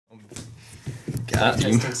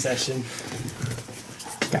Testing session.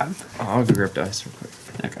 Got him. Oh, I'll go grab dice real quick.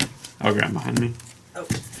 Okay. I'll grab behind me. Oh,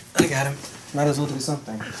 I got him. Might as well do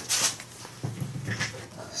something.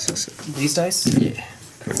 These dice? Yeah.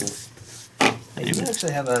 Cool. Hey, you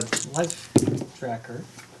actually have a life tracker.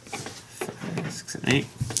 5, 6, and 8.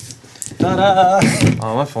 Ta-da!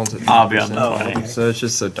 Oh, my phone's at I'll be on the 10%, play. okay. so it's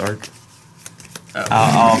just so dark. Oh.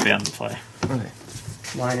 I'll be on the play. Okay.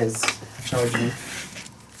 Mine is charging.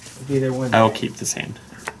 It'll be there one I will day. keep this hand.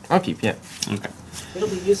 I'll keep, yeah. Okay. It'll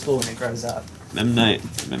be useful when it grows up.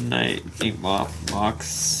 Memnite, 8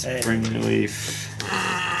 box, Hey. Spring Relief.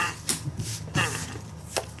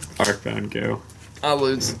 Arcbound, go. I'll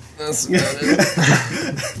lose. That's about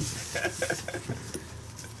it.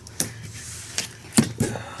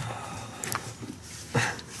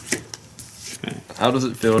 Okay. How does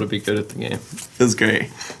it feel to be good at the game? Feels great.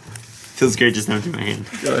 Feels great just emptying my hand.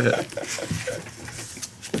 Go ahead.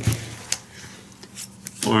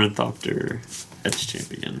 Ornithopter, Edge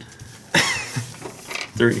Champion.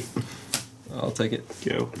 3, I'll take it.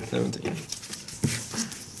 go. 17.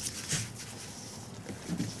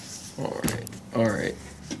 Alright. Alright.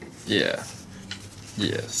 Yeah.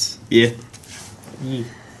 Yes. Yeah. Yeah.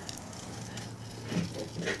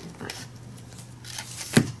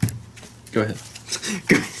 Go ahead.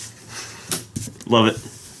 Love it.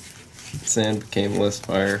 Sand became less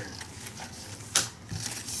fire.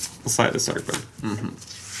 I'll slide this Arcbound.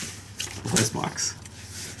 Mm-hmm. Nice box.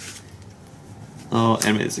 Oh,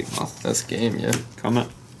 amazing moth. That's game, yeah. Comment.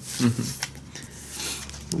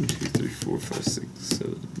 Mm-hmm. 1, 2, 3, 4, 5, 6,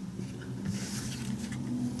 7.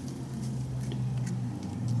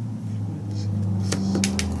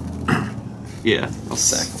 Yeah, I'll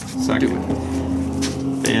Sack. Sack Do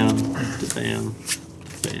it. Bam, to bam,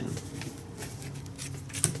 bam.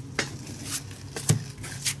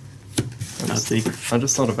 Nothing. I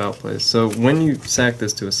just thought of outplays. So when you sack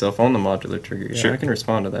this to a self on the modular trigger, yeah, Sure. I can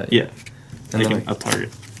respond to that. Yeah. And I then can up target.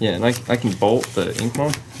 yeah, and I can bolt the ink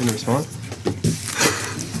bomb in response.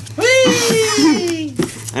 Whee!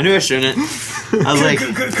 I knew I shouldn't. I was like,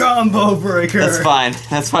 Good combo breaker. that's fine.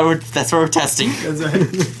 That's why we're testing. That's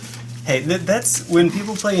right. Hey, that's when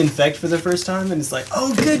people play Infect for the first time, and it's like,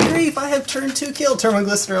 oh, good grief, I have turn 2 kill,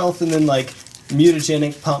 Thermoglister Elf, and then like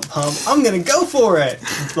mutagenic pump. I'm gonna go for it.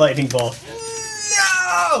 Lightning bolt.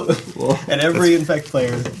 No! Well, And every Infect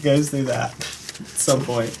player goes through that at some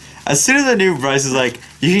point. As soon as I knew Bryce was like,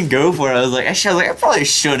 you can go for it, I was like, I probably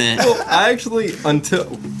shouldn't. well, I actually until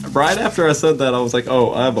right after I said that, I was like,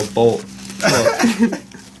 oh, I have a bolt. Well,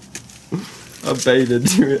 I baited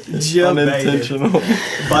to it. Just Unintentional. By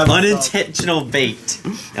myself. Unintentional bait.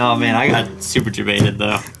 Oh man, I got super debated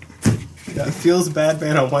though. Yeah, it feels bad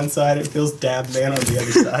man on one side, it feels dab man on the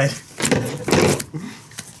other side.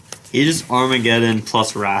 He just Armageddon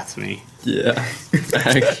plus Wrath me. Yeah,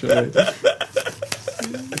 actually.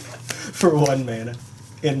 For 1 mana.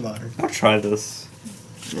 In Modern. I'll try this.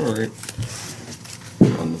 Alright.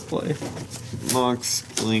 On the play. Mox,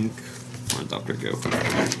 Blink, Ornithopter, go.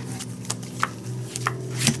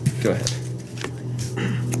 Go ahead.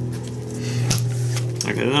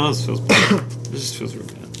 Okay, now this feels bad. This just feels real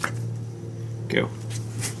bad. Go.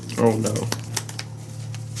 Oh no.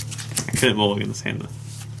 I couldn't mulligan this hand though.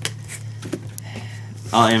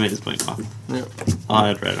 I'll animate this Blink off. Yep. I'll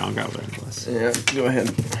add red, I'll grab red plus. Yeah, go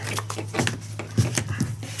ahead.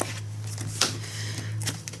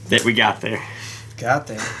 That we got there. Got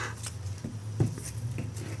there.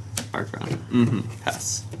 Arc round. Mm-hmm.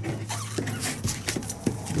 Pass.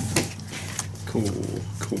 Cool,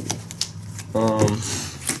 cool. I'm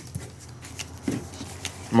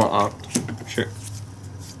gonna opt. Sure.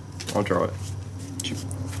 I'll draw it.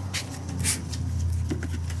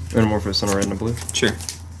 Metamorphosis on a red and a blue. Sure.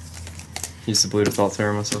 Use the blue to Thought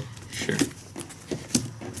Terror myself. Sure.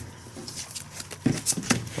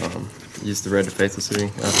 Use the red to Faithless City.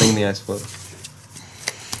 Thing in the Ice Flow.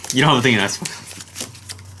 You don't have a thing in ice.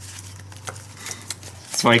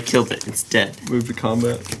 That's why I killed it. It's dead. Move to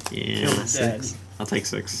combat. Yeah, Kill it 6. I'll take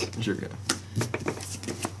 6. Sure go.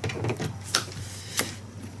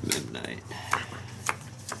 Midnight.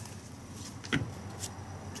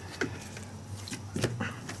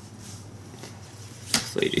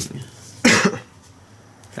 Plating.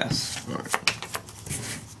 Pass. Alright.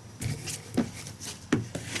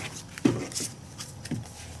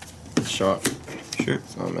 Shot. Sure.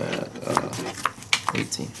 So I'm at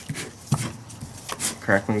 18.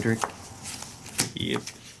 Crackling Drake. Yep.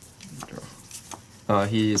 Draw.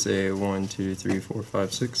 He's a 1, 2, 3, 4,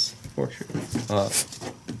 5, 6. 4.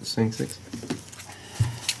 Swing 6.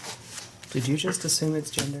 Did you just assume it's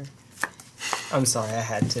gender? I'm sorry, I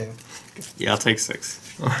had to. Yeah, I'll take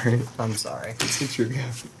 6. Alright. I'm sorry. Let's get your go.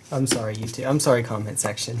 I'm sorry, YouTube. I'm sorry, comment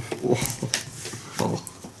section. Oh.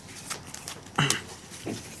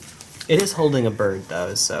 It is holding a bird,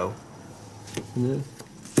 though, so... Yeah.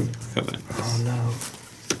 Oh, no.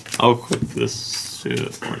 I'll quit this to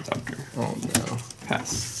Ornithopter. Oh no.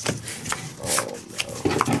 Pass. Oh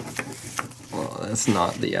no. Well, that's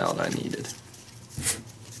not the out I needed.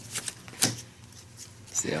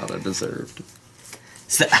 It's the out I deserved.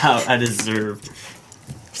 It's the out I deserved.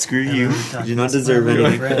 Screw you. Hello, You do not darkness, deserve my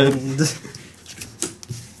anything. friend.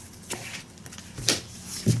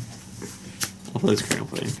 I'll play this cranial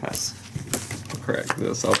play and pass. I'll crack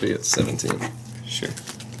this. I'll be at 17. Sure.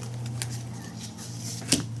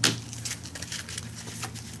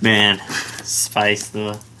 Man, spice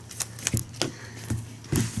the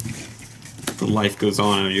life goes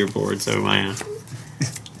on your board, so mine.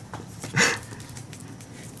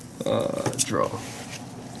 Draw. I'm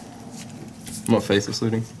gonna face this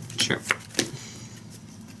looting. Sure.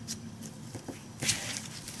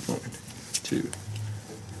 1, 2.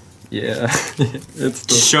 Yeah, it's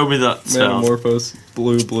the Show me the spell. Metamorphose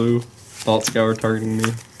blue. Thought Scour targeting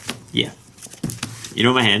me. Yeah. You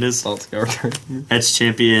know what my hand is? Thought Scour targeting me. Edge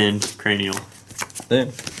Champion Cranial. Damn.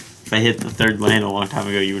 If I hit the third land a long time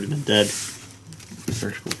ago, you would have been dead.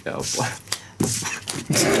 Surgical Cow.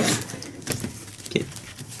 Okay.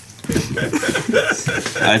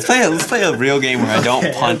 Let's play a real game where I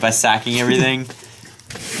don't punt by sacking everything.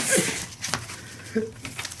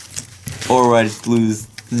 Or where I just lose,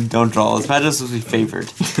 don't draw. This matchup is supposed to be favored.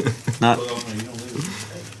 Not.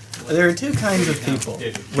 There are two kinds of people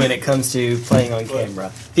when it comes to playing on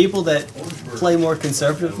camera. People that play more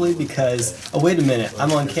conservatively because, oh wait a minute,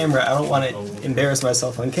 I'm on camera, I don't want to embarrass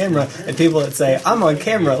myself on camera. And people that say, I'm on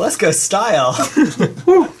camera, let's go style.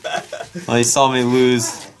 Well, you saw me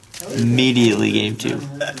lose immediately game 2.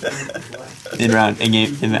 In a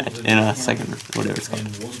second, whatever it's called.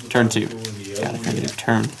 Turn 2. God, I can't get a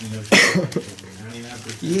turn.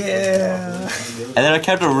 Yeah. And then I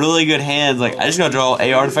kept a really good hand. Like, I just gotta draw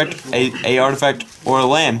a artifact, or a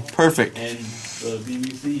land. Perfect. I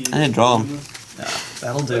didn't draw them.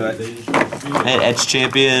 That'll do it. I had Edge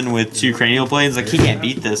Champion with 2 cranial planes. Like, he can't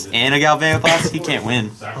beat this. And a Galvanic Blast, he can't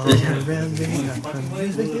win.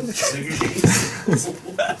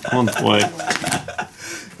 Come on, boy.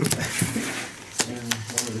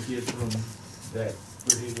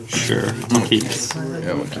 Sure, I'll keep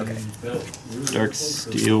Dark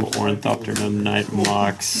Steel, Ornithopter, Night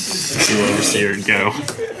Mox, Steel Overseer, and go.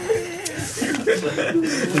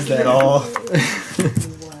 Is that all?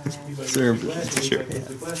 Sure.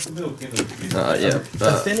 Yeah.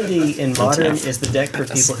 Affinity in Modern is the deck for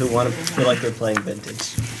people who want to feel like they're playing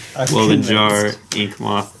Vintage. Blow the Jar, Ink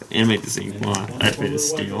Moth, animate this Ink Moth, activate this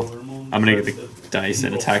Steel. I'm gonna get the dice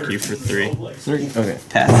and attack you for 3. 3? Okay.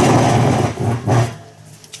 Pass.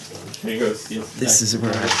 This is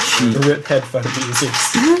where I cheat. Rip headphone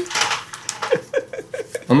users.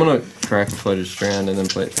 I'm gonna crack the Flooded Strand and then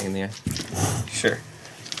play it in the eye. Sure.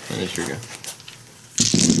 And there you go.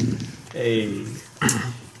 Hey.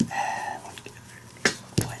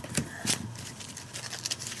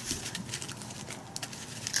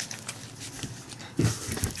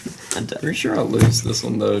 Pretty sure I'll lose this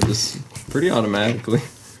one though, just pretty automatically.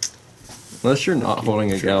 Unless you're not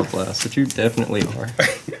holding a Gal Blast, which you definitely are.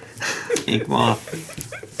 Ink Moth.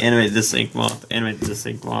 Animate this Ink Moth. Animate this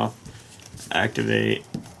Ink Moth. Activate.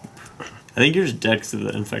 I think yours dead because of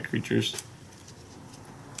the infect creatures.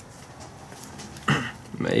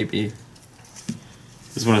 Maybe.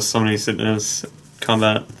 This is when a summoning sickness,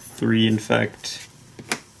 combat 3 infect.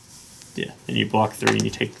 Yeah, and you block 3 and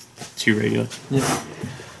you take 2 regular. Yeah.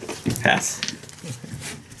 Pass.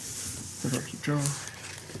 What do I keep drawing?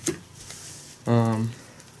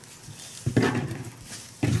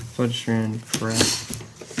 Flood Strand, crap.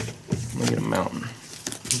 I'm gonna get a mountain.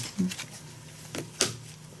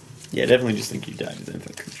 Yeah, I definitely just think you died to the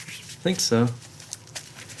infect creatures. I think so.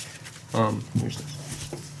 Here's this.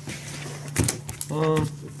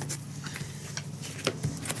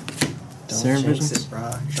 Don't jinx it,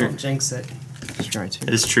 brah. Sure. Don't jinx it. Let's try two.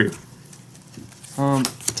 It is true.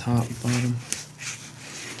 Top, bottom.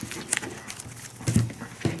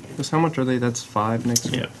 Because how much are they? That's 5 next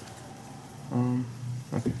week? Yeah.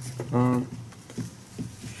 Okay.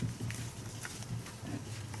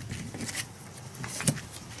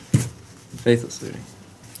 Faithless Looting.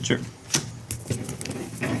 Sure.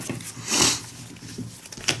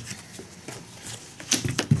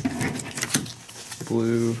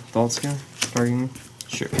 Blue Vault Scout targeting me?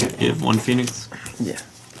 Sure. You have 1 Phoenix? Yeah.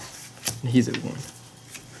 He's at 1.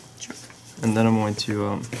 Sure. And then I'm going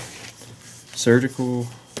to Surgical.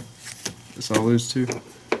 So I'll lose 2.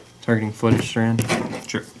 Targeting footage strand.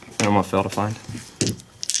 Sure. And I'm gonna fail to find.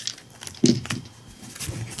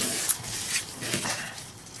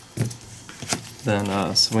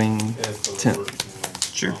 Then swing 10.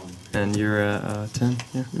 Sure. And you're at 10,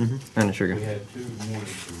 yeah? And a trigger.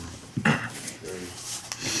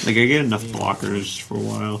 Like, I get enough blockers for a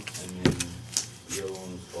while.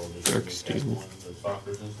 Dark Steel. Well,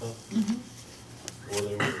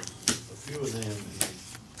 there were a few of them, and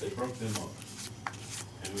they broke them up.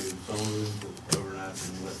 And we would some of them overnight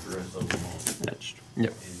and left the rest of them on. Etched.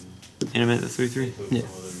 Yep. Animate the 3/3? Took Yeah. some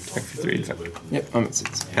of them Attack for 3 and away effect. from them. Yep, I'm at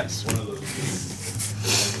 6. Pass. One of those things,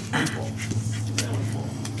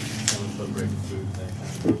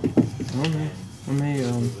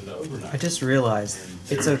 I just realized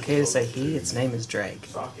it's okay to say he. Its name is Drake.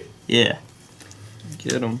 Yeah.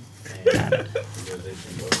 Get him.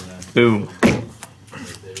 Boom.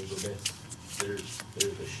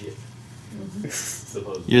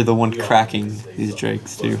 You're the one cracking these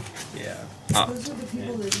drakes, too. Yeah. Ah, Those are the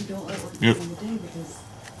people that you don't let work Yep. during the day because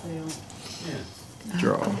they don't.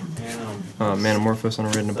 draw. Manamorphose on a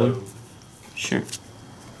red and a blue. Sure.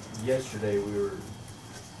 Yesterday we were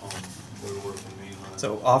working mainline.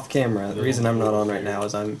 So off camera, the reason I'm not on right now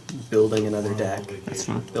is I'm building another deck. That's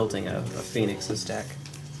fine. Building a Phoenix's deck.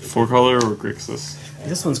 4-color or Grixis?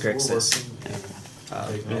 This one's Grixis.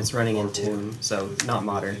 And it's running in Tomb, so not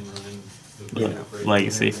modern. You know,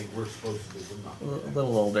 Legacy. a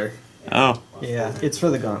little older. Oh. Yeah, it's for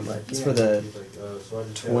the Gauntlet. It's for the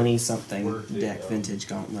 20-something deck vintage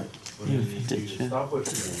Gauntlet. Vintage, yeah.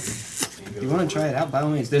 You want to try it out, by all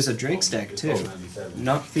means. There's a Drake's deck, too.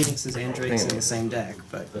 Not Phoenix's and Drake's in the same deck,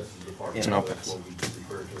 but... It's an pass.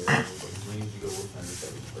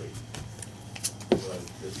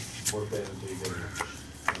 Work that until you get it,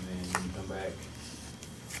 and then you come back,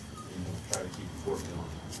 try to keep working on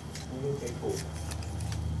it. Okay, cool.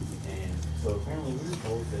 And so apparently we were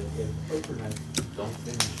told that if poker nights don't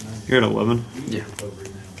finish 9, You're at 11. Yeah. Can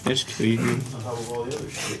I just kill you? on top of all the other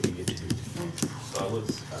shit we get to do. So I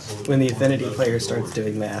told When the Affinity player starts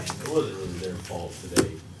doing math. it wasn't really their fault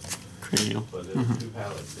today, Cranial. but there were 2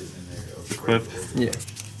 pallets sitting in there. of Equip. regular- Yeah.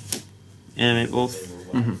 Animate both.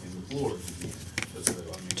 They were wiping the floors again. So, I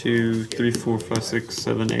mean, 2, 3, 4, 5, 6,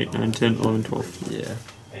 7, 8, 9, 10, 11, 12. Yeah.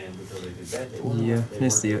 and because they did that, they weren't- Yeah, they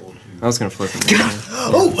missed weren't it. able to- I was gonna flip him.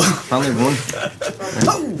 Oh! Finally won.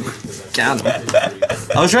 Got him.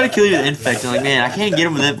 I was trying to kill you with Infect, and I'm like, man, I can't get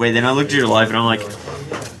him with that way. Then I looked at your life, and I'm like,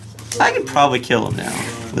 I could probably kill him now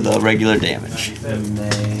with regular damage. And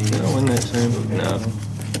Did they... I win that turn? No.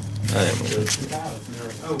 I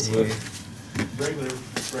didn't win.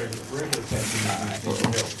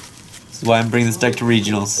 This is why I'm bringing this deck to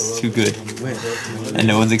regionals. It's too good. And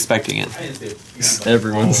no one's expecting it.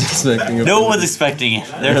 Everyone's expecting a No one's expecting it.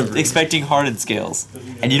 They're expecting hardened scales.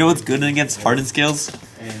 And you know what's good against hardened scales?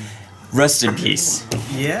 Rest in Peace.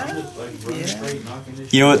 Yeah? Yeah.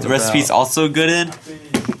 You know what the Rest in Peace also good in?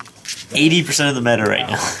 80% of the meta right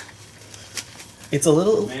now. It's a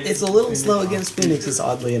little slow against Phoenix's,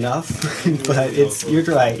 oddly enough. But you're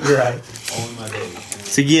right.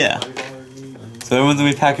 So yeah. So everyone's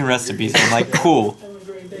gonna be packing Rest in Peace. I'm like, cool.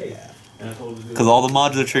 Because all the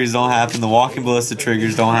modular triggers don't happen, the walking ballista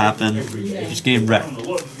triggers don't happen. You're just getting wrecked. I'm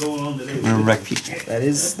gonna wreck people. That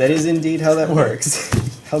is indeed how that works.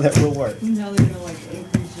 How that will work. Now they're gonna like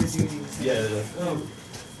increase your duties.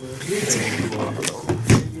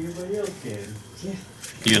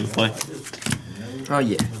 You gonna play? Oh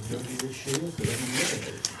yeah.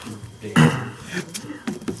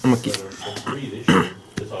 I'm gonna keep.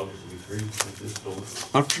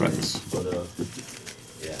 I'll try this.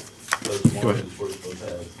 Go ahead.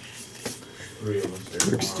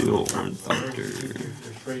 Dark Steel, Orange Thunder,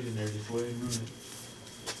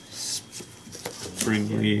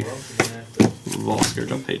 Spring Leaf, Volsker,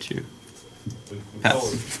 don't pay 2.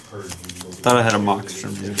 Pass. Thought I had a Mox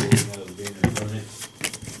from you.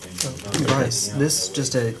 Bryce, this,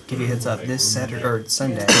 just to give you a heads up, this Saturday or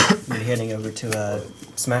Sunday, we'll be heading over to a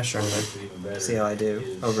Smash tournament. See how I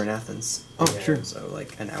do over in Athens. Oh, sure. So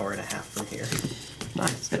like an hour and a half from here.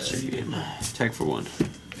 Nice. That's your game. Tag for 1.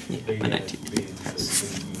 My 19.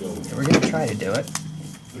 Pass. We're gonna try to do it.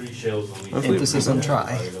 Emphasis on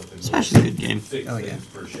try. Smash is a good game. Oh yeah.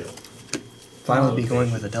 Finally be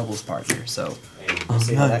going with a doubles partner, so we'll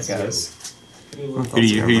see how that goes. Who do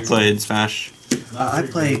you play in Smash? I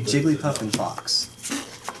play Jigglypuff and Fox.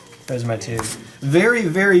 Those are my two very,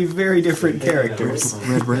 very, very different characters.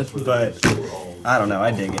 Red. But I don't know.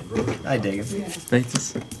 I dig it. I dig it.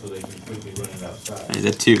 Faces. I need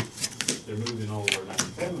that 2.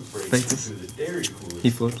 Faces. He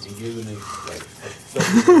flips.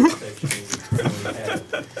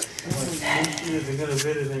 gonna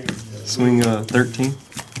fit it in. Swing 13.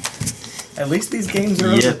 At least these games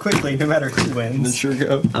are Yeah. over quickly, no matter who Then wins. sure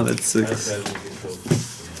go. I'm at 6. Tomorrow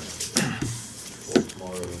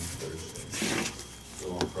and Thursday.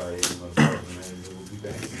 So on Friday, the manager will be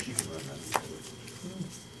back and she can run that.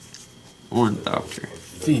 One doctor.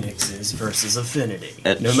 Phoenixes versus Affinity.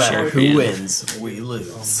 At No matter who champion. wins, we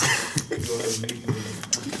lose.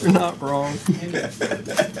 You're not wrong. The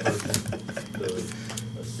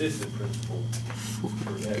assistant principal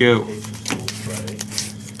for Go. education school Friday.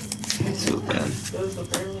 So bad. Because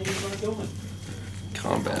apparently he's not going.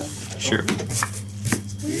 Combat. Sure.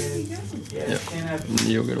 Where are you going? Yeah, Yeah. it can't happen.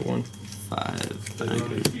 You'll get a 1. 5,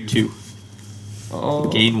 2. Oh.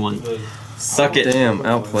 Gain 1. Suck it. Damn,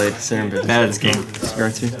 outplayed. Serendipity. Bad as game. Scar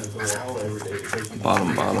 2.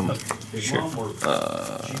 Bottom, bottom. Sure.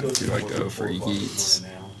 Do I go for Yeats?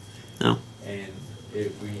 No. And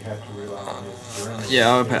if we have to rely on his journey, Yeah,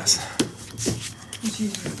 I'll pass.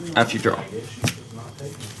 After you draw. I guess she's just not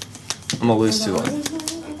taking it. I'm gonna lose 2 life.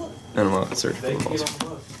 And I'm gonna search for They the can balls. get on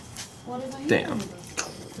the bus. Damn.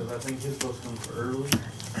 Because I think his bus comes early, and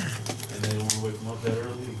they don't want to wake him up that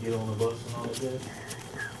early to get on the bus and all that.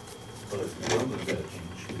 But something's got to change.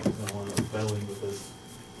 He's going to wind up failing because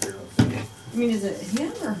they're not saying I mean, is it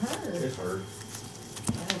him or her? it's her.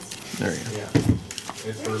 There you go. Yeah.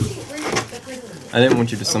 It's her. I didn't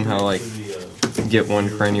want you to somehow, like, To the, get 1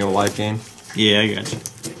 cranial life gain. Yeah, I got you.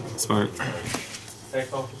 Smart.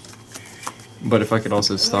 tax office. But if I could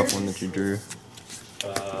also stop one that you drew.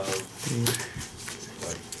 Like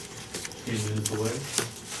 10 minutes away.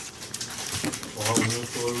 Well,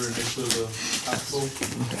 over next to the high school.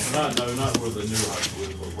 Not where the new high school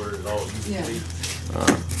is, but where it all used to be.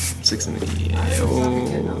 6 in the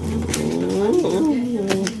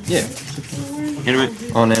yeah. Animate.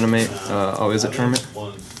 On animate. Is it tournament?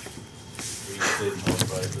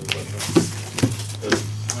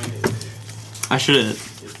 I should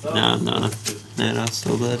have. No. No,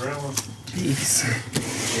 still dead. Jeez.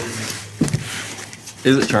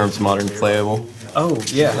 Is it terms modern playable? Oh,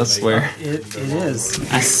 yeah. I swear. It is.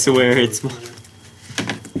 I swear it's.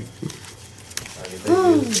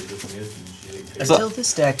 Until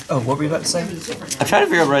this deck. Oh, what were you about to say? I'm trying to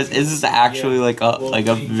figure out, Bryce, is this actually like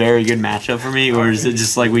a very good matchup for me, or is it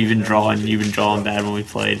just like you've been drawing bad when we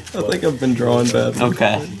played? I think I've been drawing bad.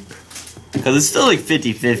 Okay. Because it's still like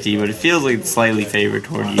 50-50, but it feels like it's slightly favored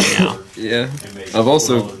toward you now. Yeah. I've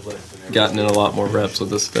also gotten in a lot more reps with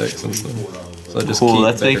this deck since then. So I just Cool, keep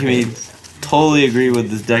that's better making me hands. totally agree with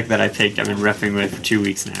this deck that I picked. I've been repping with for 2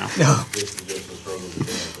 weeks now. No.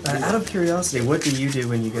 Out of curiosity, what do you do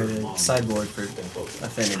when you go to sideboard for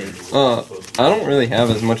Affinity? I don't really have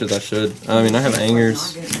as much as I should. I mean, I have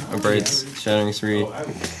Angers, Braids, Shattering Spree,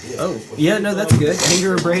 Oh, yeah, no, that's good.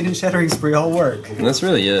 Anger, Braid, and Shattering Spree all work. and that's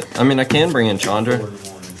really it. I mean, I can bring in Chandra,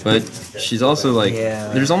 but she's also like,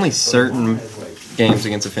 Yeah. there's only certain games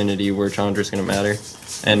against Affinity where Chandra's gonna matter.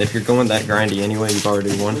 And if you're going that grindy anyway, you've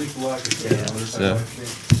already won. So,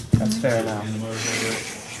 That's fair enough.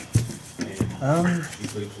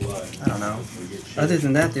 I don't know. Other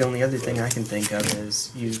than that, the only other thing I can think of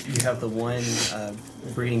is you have the one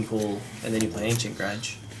breeding pool, and then you play Ancient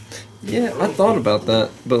Grudge. yeah, I thought about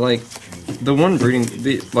that, but like, the one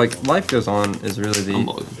breeding, like, Life Goes On is really I'm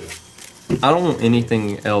the, loaded. I don't want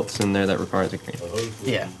anything else in there that requires a green.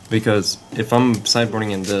 Yeah. Because if I'm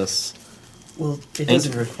sideboarding in this, Well, it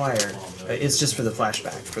doesn't require. It's just for the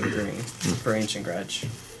flashback for the green for Ancient Grudge.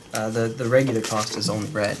 The regular cost is only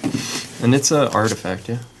red. and it's a artifact,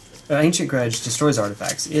 yeah. Ancient Grudge destroys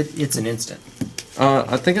artifacts. It's an instant.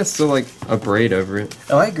 I think I still like a Braid over it.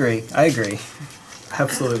 Oh, I agree.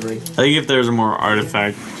 Absolutely. I think if there's a more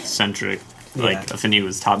artifact centric, like Yeah. Affinity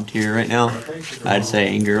was top tier right now, I'd say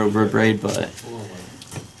Anger over Braid, but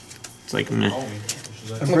it's like meh.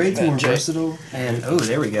 A Braid's more versatile, and oh,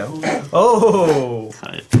 there we go. Oh,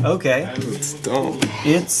 Cut. okay. It's dumb.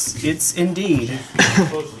 It's indeed.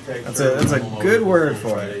 That's a good word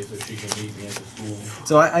for it.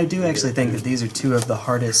 So I do actually think that these are two of the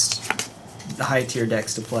hardest high tier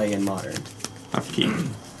decks to play in Modern. Have to keep.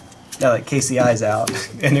 Yeah, like KCI's out,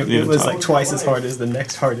 and it Yeah, was top. like twice as hard as the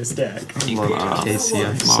next hardest deck. I love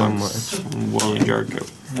KCI so much. Welling Jarko.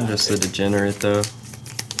 I'm just a degenerate though.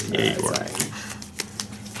 Yeah, you are.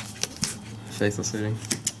 Faithless Looting.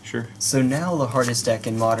 Sure. So now the hardest deck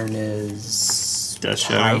in Modern is Death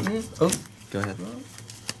Shadow. Titan? Oh, Go ahead.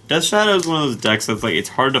 Death Shadow is one of those decks that's like it's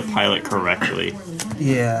hard to pilot correctly.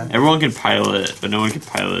 yeah. Everyone can pilot it, but no one can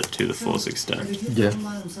pilot it to the fullest extent. Yeah.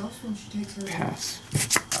 Pass.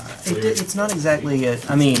 It's not exactly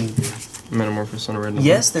I mean, Metamorphosis on a red.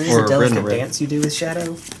 yes, there is or a red and delicate red. dance you do with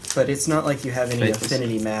Shadow, but it's not like you have any Faithless.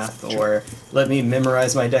 affinity math or let me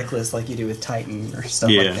memorize my deck list like you do with Titan or stuff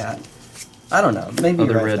Yeah. like that. I don't know. Maybe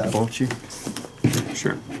Other you're right, red to though. bolt you.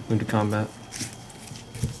 Sure. Move to combat.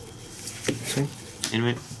 Swing.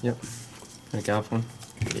 Anyway. Yep. Make off one.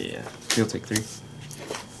 Yeah. You'll take 3.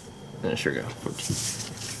 Then sure go.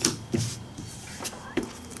 14.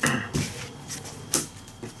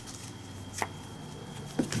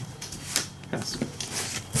 Pass.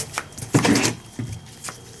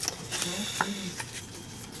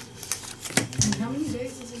 And how many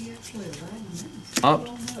days is he actually allowed?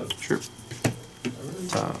 Up. Sure.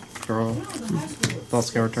 Top. Draw. No, the high school. Thought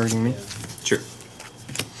scour targeting me. Sure.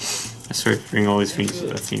 I swear, bring all these Phoenix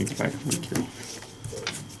back.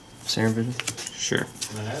 Siren Vision. Sure.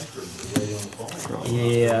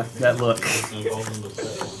 Yeah, that look.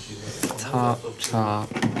 Top.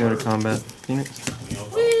 Go to combat. Phoenix.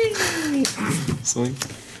 Swing.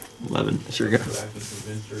 11. Sure go.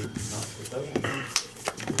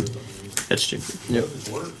 That's stupid. Yep.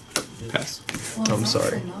 Pass. Well, I'm it's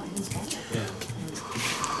sorry. also not his fault.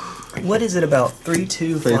 What is it about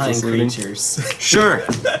 3/2 flying Faithless looting. creatures? Sure.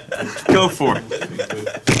 Go for it.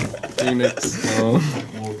 Phoenix. More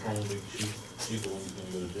probably she's the one who's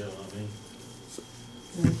gonna go to jail, not me.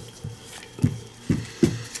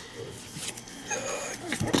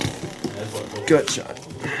 That's what I told Gut shot.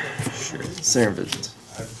 Sure. Siren Visions.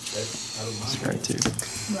 I don't mind. Scry 2.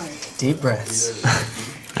 Right, Deep breaths.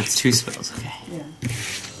 That's 2 spells. Okay. yeah.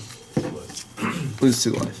 Lose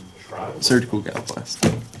 2 life. Surgical Gal Blast.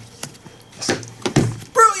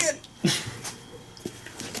 Brilliant!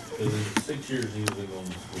 Because in 6 years he's been going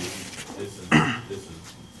to school, this is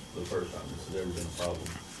the first time this has ever been a problem.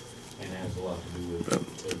 And it has a lot to do with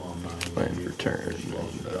their mom not having Plan a vehicle, for turn, she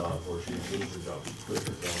lost her and, job, or she lose her job, she quit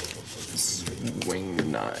her job. Wing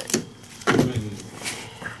 9. When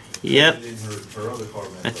Yep. in her other car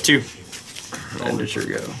messed That's up, 2. she sold And it it sure for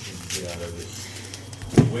go. get out of it.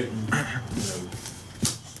 Went and,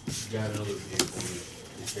 got another vehicle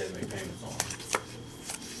that she had to make payments on.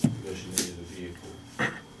 Because she needed a vehicle.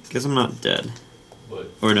 Guess I'm not dead. But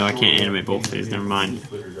Or no, I can't animate both of these, never mind. She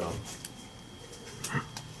quit her job.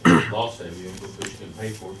 Lost that vehicle because she couldn't pay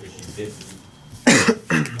for it because she didn't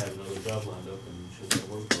have another job lined up and she was at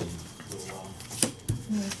work for a little while.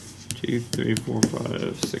 2, 3, 4,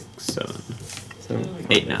 5, 6, 7, 7.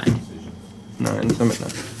 8, 9. 9. So I'm at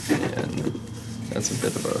 9. And that's a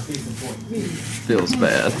bit of a... Feels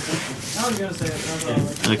bad. I was gonna say it.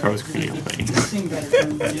 And the car was green. Funny. Sing better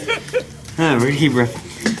than that. Ah, where'd he rip?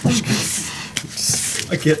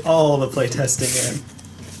 I get all the playtesting in.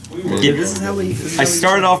 Yeah, This is how we. I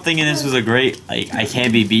started off thinking this was a great, like, I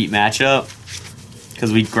can't be beat matchup.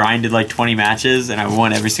 Because we grinded like 20 matches and I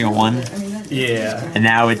won every single one. I mean, that- Yeah. And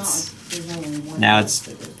now it's, there's only one now house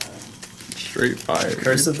it's- that does that. Straight fire.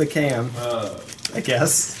 Curse of the Cam, I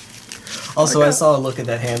guess. Also, I saw a look at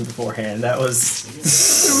that hand beforehand. That was. It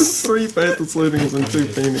was 3 Faithless Lootings and 2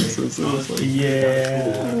 Phoenixes. It was like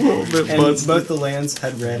Yeah. a little bit And busted. both the lands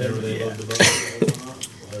had red. Whatever And, they yeah. love development,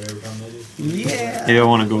 whatever time they do. Yeah. maybe I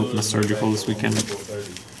want to go with my surgical this weekend.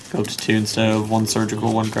 Go up to 2 instead of 1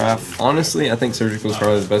 surgical, 1 graph. Honestly, I think Surgical is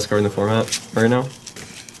probably the best card in the format right now.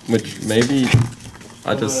 Which maybe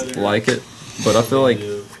I just like it, but I feel like,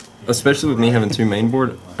 especially with me having 2 main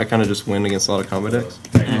board, I kind of just win against a lot of combo decks.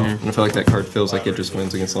 And I feel like that card feels like it just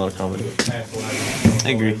wins against a lot of combo decks. I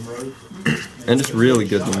agree. And just really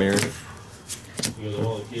good in the mirror.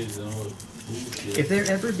 If there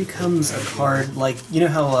ever becomes a card like, you know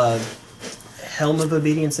how Helm of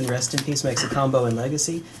Obedience and Rest in Peace makes a combo in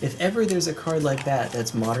Legacy? If ever there's a card like that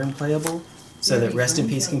that's modern playable, so that Rest in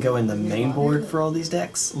Peace can go in the main board for all these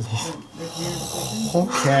decks.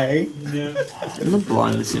 Okay. In the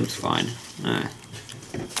blind, this seems fine.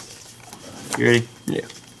 You ready? Yeah.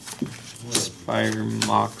 Spire,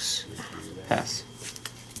 Mox, pass.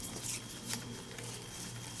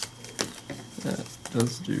 That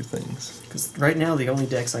does do things. Because right now the only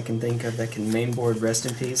decks I can think of that can main board Rest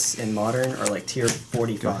in Peace in modern are like tier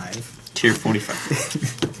 45. Tier 45.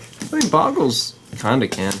 I think Boggles kinda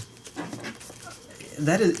can.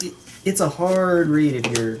 That is, it's a hard read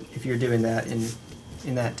if you're doing that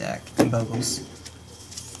in that deck in Bogles.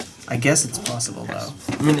 I guess it's possible though.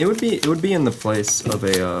 I mean, it would be in the place of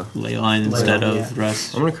a. Leyline instead Leyline, of yeah.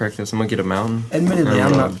 rest. I'm gonna correct this. I'm gonna get a mountain. Admittedly, and,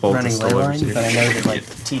 I'm not bolt the running Soul Lovers Leyline, here. but I know that like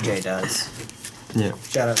TJ does. Yeah.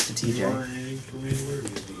 Shout out to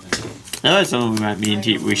TJ. That's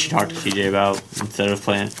something we should talk to TJ about instead of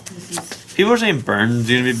playing. People are saying Burns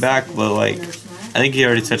gonna be back, but like, I think he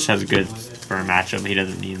already such has a good for a matchup. He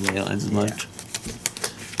doesn't need Leylines as much.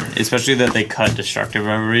 Especially that they cut destructive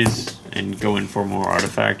rivalries and go in for more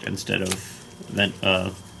artifact instead of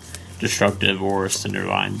destructive or cinder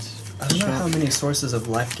lines. I don't know how many sources of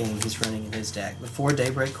life gain he's running in his deck. The 4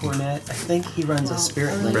 Daybreak Cornet. I think he runs a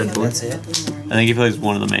Spirit Link, and that's it. I think he plays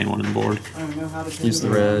one of the main one on the board. Use the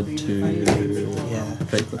red to Yeah.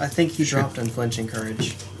 fake I think he dropped Unflinching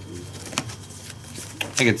Courage.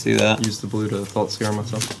 I can see that. use the blue to thought scare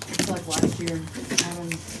myself. It's like last year, Adam,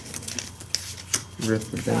 Rip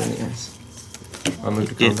the thing in the ice. I move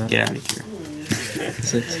to Get combat. out of here.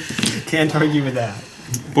 6. Can't argue with that.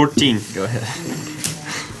 14. Go ahead.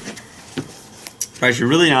 Bryce, you're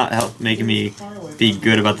really not making me be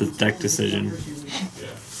good about this deck decision.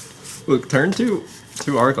 Look, turn 2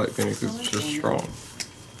 Arclight Phoenix is just strong.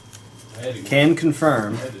 Can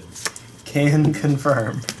confirm. Can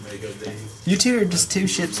confirm. You two are just 2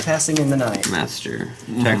 ships passing in the night. Master.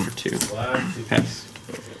 Attack for 2. Pass.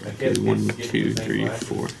 Okay, 1, 2, 3,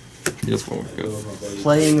 4. Just 4. Go.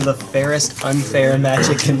 Playing the fairest unfair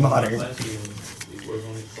Magic in Modern.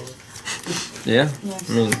 Yeah.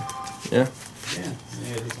 I mean, yeah.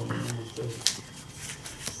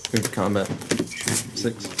 Move to combat.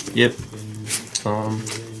 6. Yep.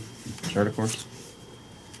 Chart of course.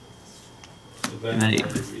 And then 8.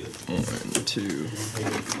 1, 2.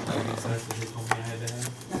 there you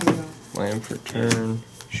go. Land for turn.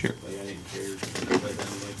 Sure.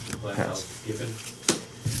 Pass.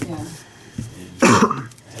 Yeah.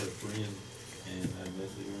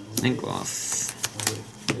 Ink loss.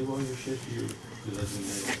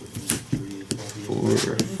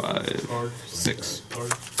 4, 5, 6.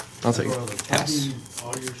 I'll take it. Pass.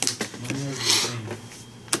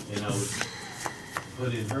 And I would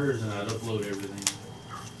put in hers and I'd upload everything.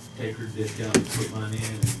 Take her discount and put mine in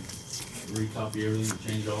and recopy everything and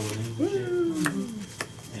change all the names and shit.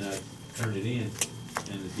 And I turned it in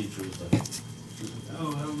and the teacher was like,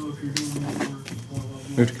 oh, I don't know if you're doing that work.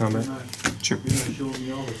 Move to combat. Sure. You're not showing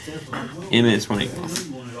me all the steps. I'm like, well, Emmett is 1 ink I loss.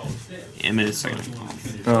 really wanted all the steps. Emmett is second ink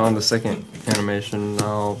loss. On the second animation,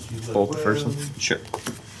 I'll bolt the first one. Sure.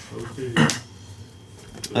 Okay.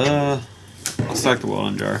 I'll select the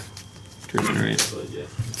Weldon Jar to regenerate. But yeah,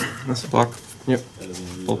 That's Block. Yep. that was the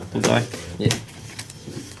only Both reason will I die. Yeah.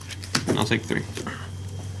 And I'll take 3.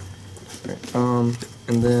 Alright,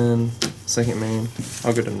 and then second main,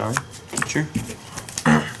 I'll go to 9 Sure.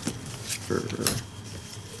 for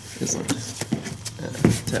Izzet. Tap,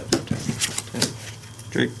 tap, tap.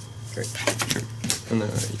 Drake. Great. Sure. And then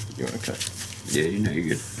you want to cut. Yeah, you know you're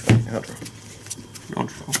good. Okay, I'll draw.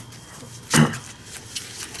 Don't fall.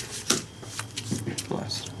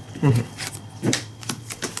 Blast.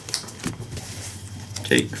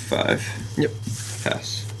 Take 5. Yep.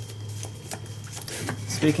 Pass.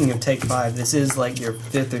 Speaking of Take 5, this is like your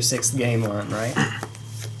 5th or 6th game on, right?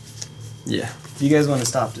 Yeah. If you guys want to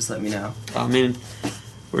stop, just let me know. I mean,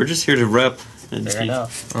 we're just here to rep and Fair teach.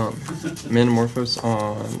 enough. Manamorphose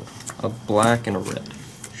on a black and a red.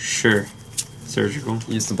 Sure. Surgical.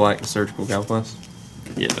 Use the black to surgical Galplast.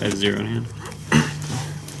 Yeah, I have 0 in hand.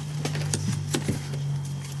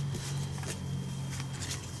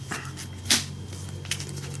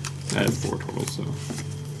 I have 4 total, so.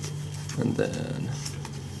 And then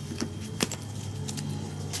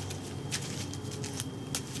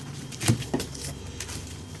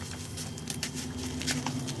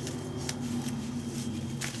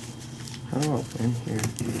how do I win here?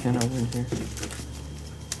 Can I win here?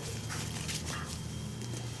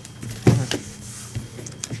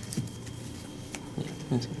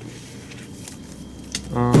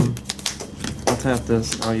 I'll tap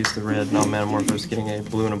this, I'll use the red, and I'll Manamorphose getting a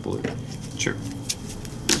blue and a blue. Sure.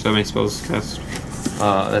 So how many spells cast?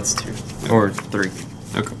 That's 2. Or 3.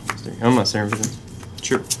 Okay. It's 3. I'm not Serum Vision.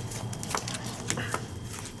 Sure.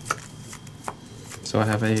 So I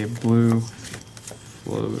have a blue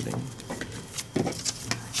floating.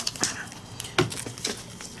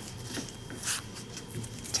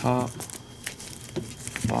 Top.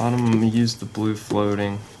 Bottom, I'm gonna use the blue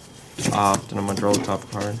floating. Opt, and I'm gonna draw the top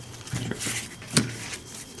card. Sure.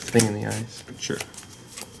 Thing in the ice. Sure.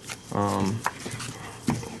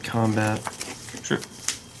 Combat. Sure.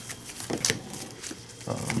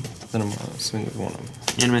 Then I'm gonna swing with one of them.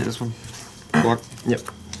 Animate this one. Block. Yep.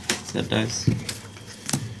 That dice.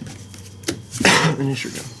 And you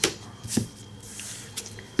should go.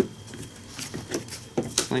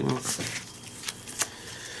 Light walk.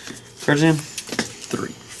 Cards in.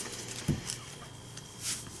 3.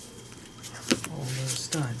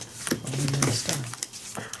 Almost done. Almost done.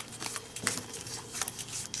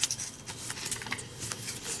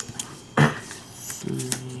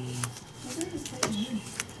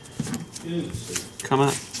 Come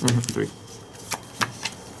out. 3.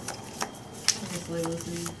 Just lay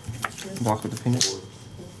listening. Block with the Phoenix.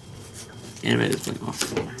 Animate is playing off.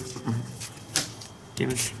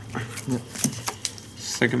 Damage.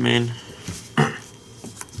 Second main. I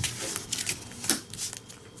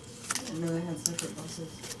didn't know they had separate bosses.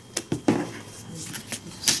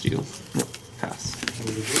 Steal. Pass.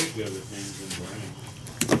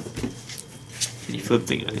 Can you flip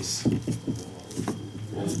the ice? Can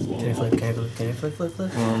I flip? Can I flip? Can I flip?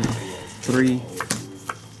 3.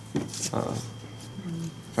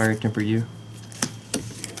 Fire temper you.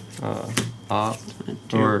 Opt.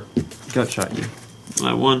 Or gut shot you.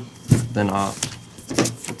 I won. Then opt.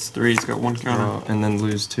 That's 3. It's got 1 counter. And then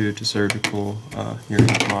lose 2 to surgical. Your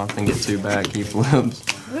moth and get 2 back. He flips.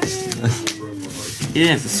 You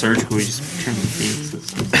didn't have to surgical, you just turn the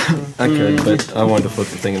phoenixes. I could, but I wanted to flip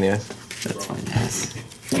the thing in the ice. That's fine, yes.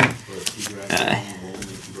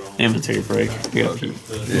 Inventory break. We got P.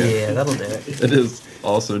 Yeah, that'll do it. It is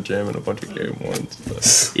also jamming a bunch of game ones.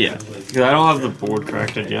 But. Yeah, because I don't have the board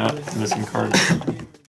corrected yet. I'm missing cards.